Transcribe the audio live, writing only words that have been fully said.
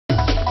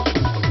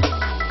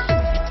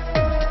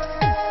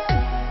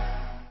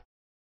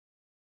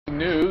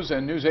News,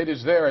 and News 8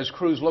 is there as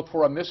crews look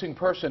for a missing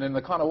person in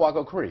the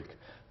Conewago Creek.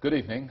 Good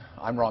evening.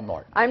 I'm Ron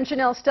Martin. I'm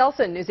Janelle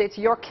Stelson. News 8's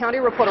York County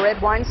reporter Ed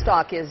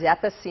Weinstock is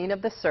at the scene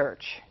of the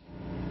search.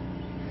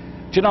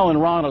 Janelle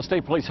and Ron, a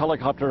state police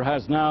helicopter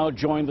has now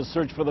joined the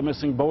search for the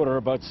missing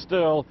boater, but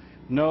still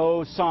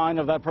no sign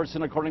of that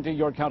person, according to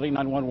York County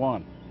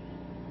 911.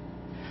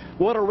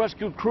 Water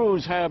rescue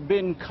crews have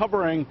been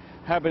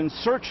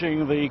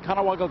searching the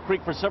Conewago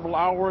Creek for several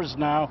hours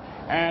now,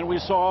 and we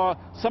saw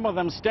some of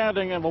them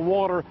standing in the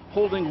water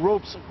holding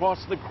ropes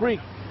across the creek.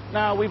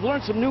 Now, we've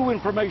learned some new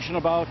information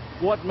about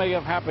what may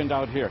have happened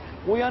out here.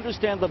 We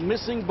understand the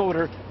missing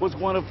boater was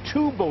one of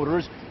two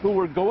boaters who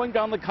were going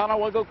down the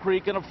Conewago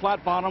Creek in a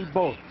flat-bottom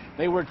boat.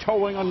 They were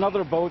towing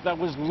another boat that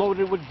was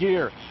loaded with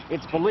gear.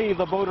 It's believed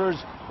the boaters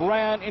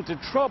ran into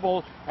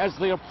trouble as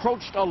they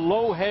approached a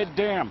low-head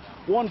dam.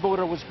 One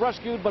boater was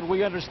rescued, but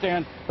we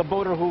understand the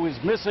boater who is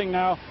missing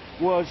now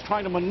was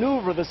trying to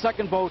maneuver the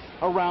second boat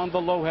around the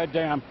low-head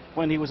dam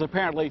when he was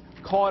apparently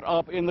caught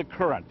up in the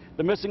current.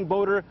 The missing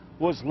boater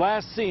was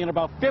last seen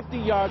about 50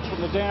 yards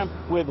from the dam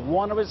with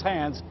one of his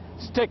hands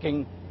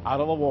sticking out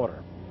of the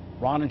water.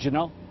 Ron and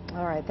Janelle?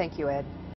 All right, thank you, Ed.